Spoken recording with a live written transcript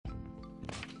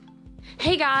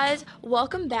Hey guys,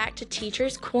 welcome back to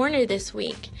Teacher's Corner this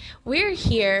week. We're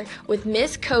here with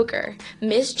Miss Coker,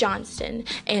 Miss Johnston,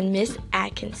 and Miss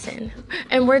Atkinson.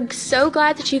 And we're so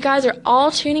glad that you guys are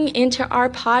all tuning into our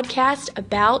podcast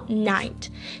about Night.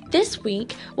 This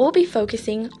week, we'll be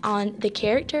focusing on the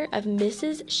character of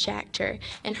Mrs. Schachter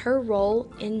and her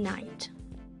role in Night.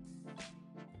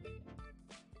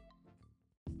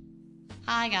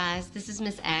 Hi guys, this is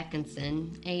Miss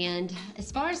Atkinson, and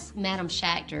as far as Madam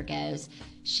Schachter goes,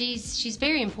 she's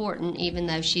very important even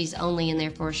though she's only in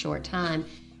there for a short time.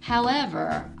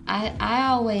 However, I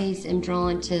always am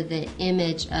drawn to the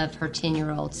image of her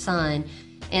 10-year-old son,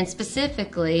 and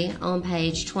specifically on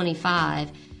page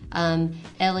 25,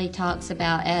 Ellie talks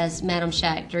about as Madam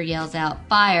Schachter yells out,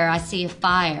 "Fire, I see a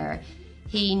fire."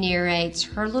 He narrates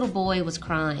her little boy was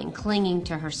crying, clinging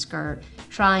to her skirt,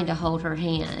 trying to hold her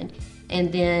hand.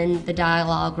 And then the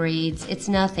dialogue reads, "It's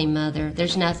nothing, Mother.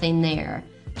 There's nothing there.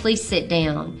 Please sit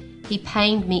down." He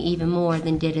pained me even more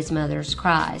than did his mother's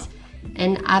cries.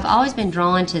 And I've always been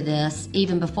drawn to this,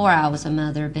 even before I was a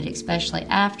mother, but especially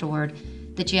afterward,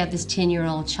 that you have this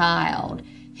 10-year-old child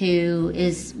who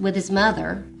is with his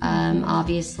mother,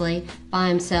 obviously, by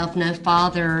himself, no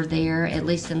father there, at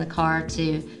least in the car,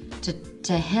 to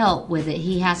help with it.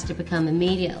 He has to become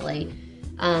immediately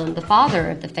the father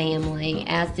of the family,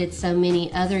 as did so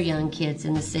many other young kids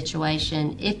in the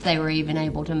situation, if they were even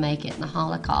able to make it in the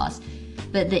Holocaust.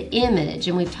 But the image,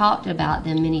 and we've talked about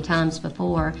them many times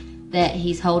before, that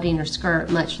he's holding her skirt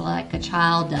much like a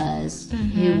child does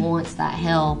who wants that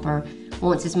help or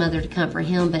wants his mother to comfort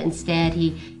him, but instead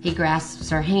he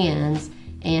grasps her hands.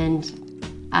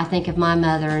 And I think of my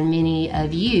mother, and many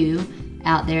of you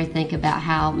out there think about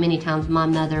how many times my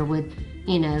mother would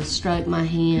stroke my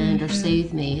hand or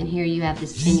soothe me. And here you have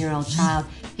this 10-year-old child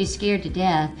who's scared to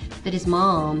death, but his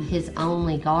mom, his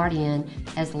only guardian,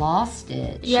 has lost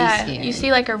it. Yeah, She's scared. You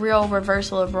see like a real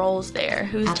reversal of roles there.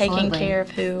 Who's Absolutely. taking care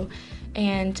of who?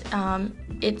 And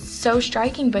it's so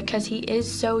striking because he is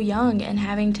so young and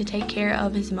having to take care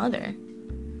of his mother.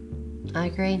 I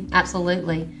agree,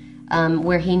 absolutely.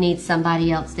 Where he needs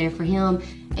somebody else there for him.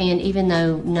 And even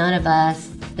though none of us,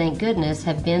 thank goodness,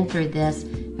 have been through this,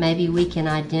 maybe we can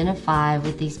identify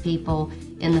with these people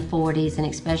in the 40s, and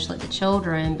especially the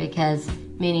children, because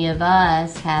many of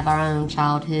us have our own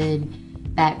childhood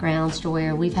backgrounds to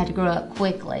where we've had to grow up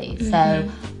quickly. So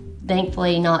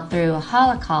thankfully not through a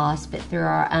Holocaust, but through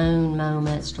our own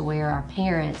moments to where our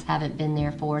parents haven't been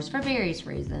there for us for various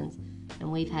reasons, and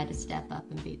we've had to step up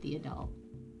and be the adult.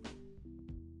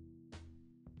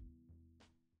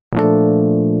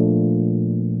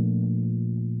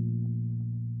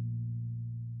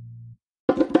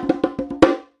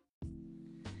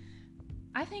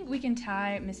 I think we can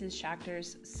tie Mrs.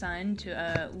 Schachter's son to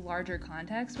a larger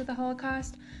context with the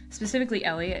Holocaust, specifically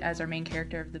Ellie as our main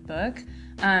character of the book.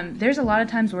 There's a lot of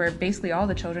times where basically all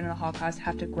the children in the Holocaust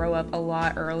have to grow up a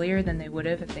lot earlier than they would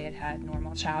have if they had had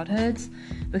normal childhoods.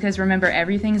 Because remember,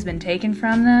 everything's been taken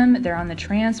from them. They're on the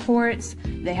transports.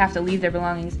 They have to leave their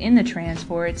belongings in the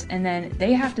transports, and then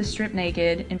they have to strip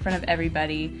naked in front of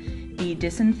everybody, be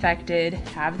disinfected,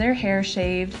 have their hair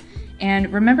shaved.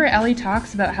 And remember, Ellie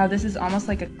talks about how this is almost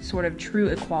like a sort of true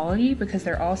equality because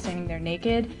they're all standing there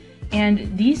naked.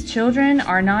 And these children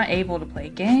are not able to play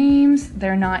games,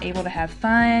 they're not able to have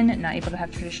fun, not able to have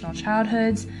traditional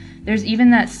childhoods. There's even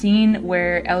that scene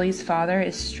where Ellie's father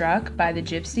is struck by the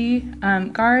gypsy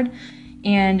guard,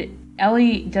 and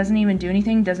Ellie doesn't even do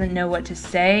anything, doesn't know what to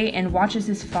say, and watches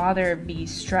his father be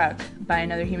struck by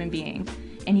another human being.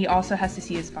 And he also has to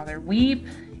see his father weep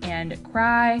and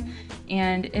cry,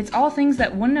 and it's all things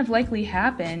that wouldn't have likely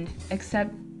happened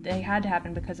except they had to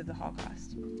happen because of the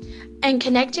Holocaust. And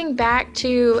connecting back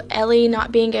to Ellie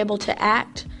not being able to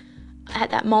act at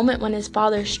that moment when his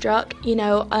father struck,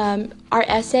 our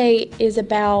essay is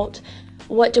about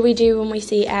what do we do when we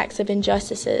see acts of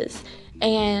injustices.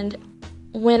 And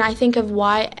when I think of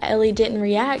why Ellie didn't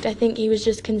react, I think he was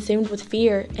just consumed with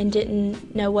fear and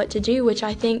didn't know what to do, which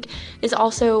I think is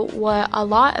also what a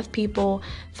lot of people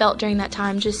felt during that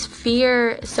time. Just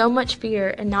fear, so much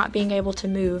fear, and not being able to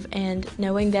move, and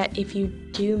knowing that if you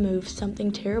do move,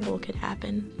 something terrible could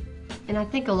happen. And I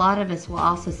think a lot of us will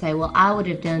also say, well, I would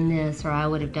have done this or I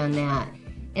would have done that.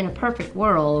 In a perfect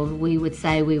world, we would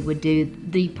say we would do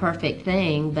the perfect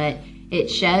thing, but it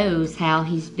shows how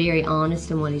he's very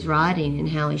honest in what he's writing and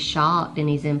how he's shocked and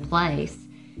he's in place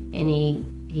and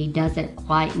he doesn't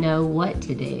quite know what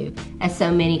to do, as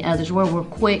so many others were. We're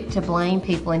quick to blame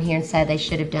people in here and say they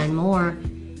should have done more,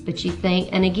 but you think,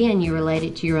 and again, you relate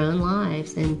it to your own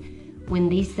lives, and when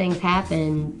these things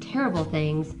happen, terrible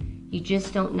things, you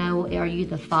just don't know, are you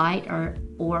the fight or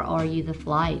or are you the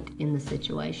flight in the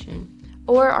situation?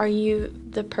 Or are you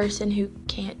the person who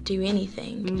can't do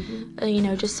anything?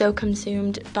 Just so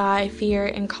consumed by fear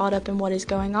and caught up in what is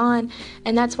going on.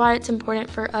 And that's why it's important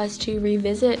for us to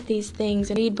revisit these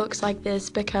things and read books like this,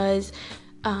 because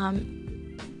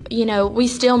we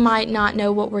still might not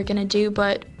know what we're going to do,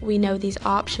 but we know these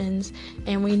options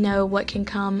and we know what can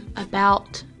come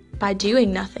about by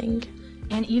doing nothing.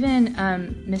 And even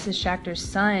Mrs. Schachter's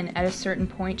son, at a certain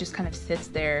point, just kind of sits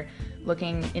there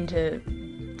looking into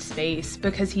space,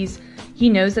 because he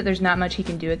knows that there's not much he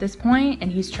can do at this point,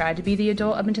 and he's tried to be the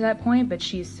adult up until that point, but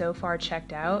she's so far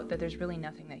checked out that there's really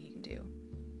nothing that he can do.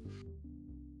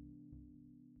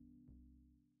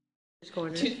 Two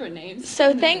different names.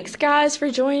 So thanks, guys,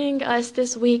 for joining us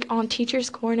this week on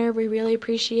Teacher's Corner. We really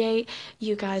appreciate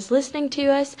you guys listening to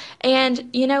us. And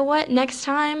you know what? Next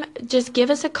time, just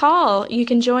give us a call. You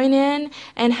can join in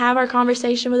and have our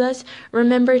conversation with us.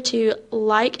 Remember to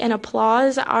like and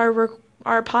applause our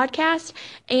podcast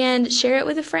and share it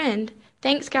with a friend.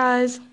 Thanks, guys.